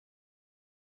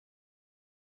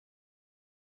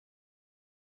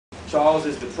Charles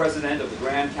is the president of the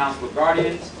Grand Council of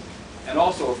Guardians and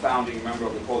also a founding member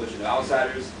of the Coalition of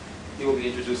Outsiders. He will be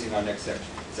introducing our next section.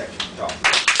 Charles.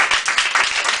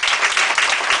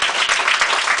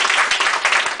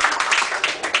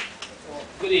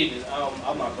 Good evening.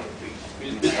 I'm not going to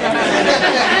preach.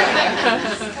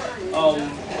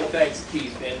 But thanks,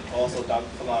 Keith, and also Dr.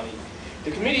 Fulani.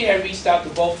 The committee had reached out to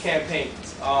both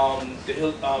campaigns,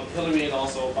 the Hillary and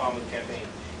also Obama campaign,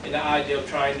 in the idea of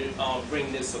trying to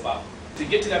bring this about. To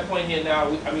get to that point here now,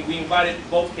 we invited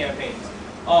both campaigns.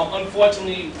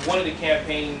 Unfortunately, one of the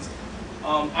campaigns,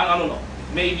 I don't know,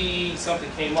 maybe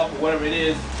something came up or whatever it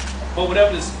is, but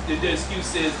whatever the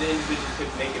excuse is, the individual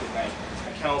couldn't make it tonight.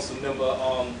 Council member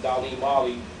Darlene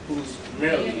Mealy, who's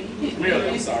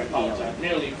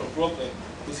Mealy from Brooklyn,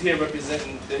 who's here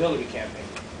representing the Hillary campaign,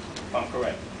 if I'm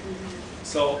correct.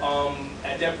 So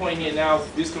at that point here now,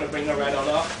 we're just going to bring her right on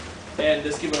up, and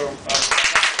let's give her a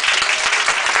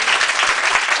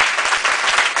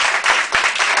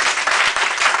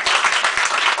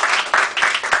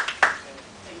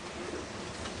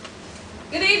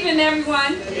Good evening,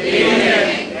 everyone. Good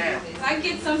evening. I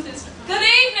get something. Good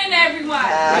evening, everyone.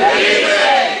 Good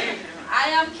evening. I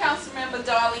am Councilmember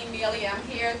Darlene Mealy. I'm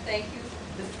here. Thank you,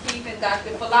 Mr. Keith and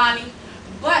Dr. Fulani.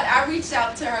 But I reached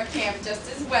out to her camp just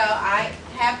as well. I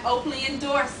have openly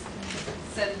endorsed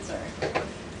Senator,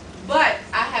 but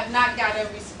I have not got a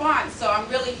response. So I'm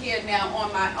really here now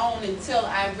on my own until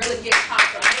I really get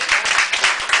confirmation.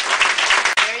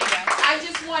 There you go. I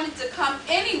just wanted to come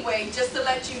anyway, just to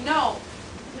let you know.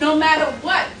 No matter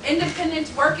what,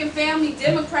 independents, working family,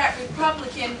 Democrat,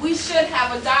 Republican, we should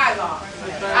have a dialogue.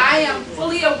 I am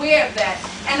fully aware of that,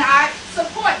 and I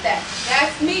support that.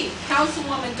 That's me.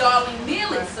 Councilwoman Darlene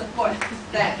Mealy supports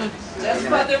that. Just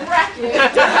for the record.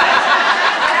 That's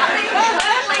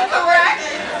completely correct.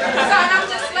 So I'm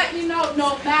just letting you know,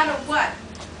 no matter what,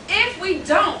 if we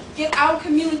don't get our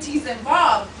communities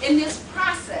involved in this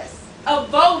process of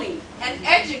voting and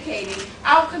educating,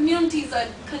 our communities are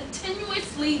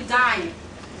continuously dying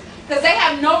because they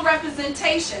have no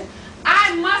representation.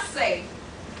 I must say,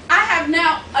 I have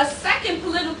now a second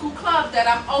political club that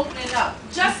I'm opening up,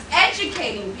 just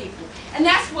educating people, and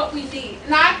that's what we need.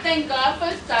 And I thank God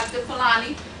for Dr.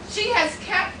 Fulani. She has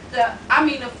kept the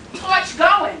torch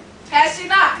going, has she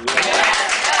not? Yeah.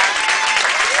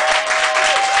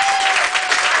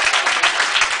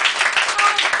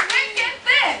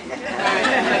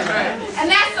 And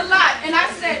that's a lot. And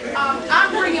I said,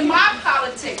 I'm bringing my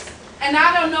politics. And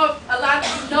I don't know if a lot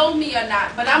of you know me or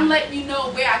not, but I'm letting you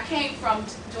know where I came from.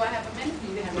 Do I have a minute?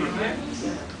 You have a minute?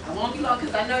 I won't be long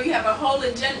because I know you have a whole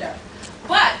agenda.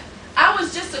 But I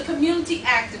was just a community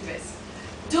activist,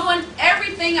 doing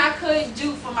everything I could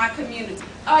do for my community.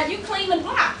 You clean the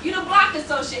block. You're the block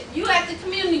associate. You at the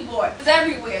community board. It's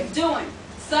everywhere doing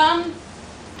some.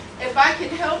 If I can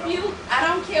help you, I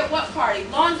don't care what party, as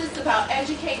long as it's about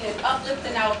educating and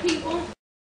uplifting our people.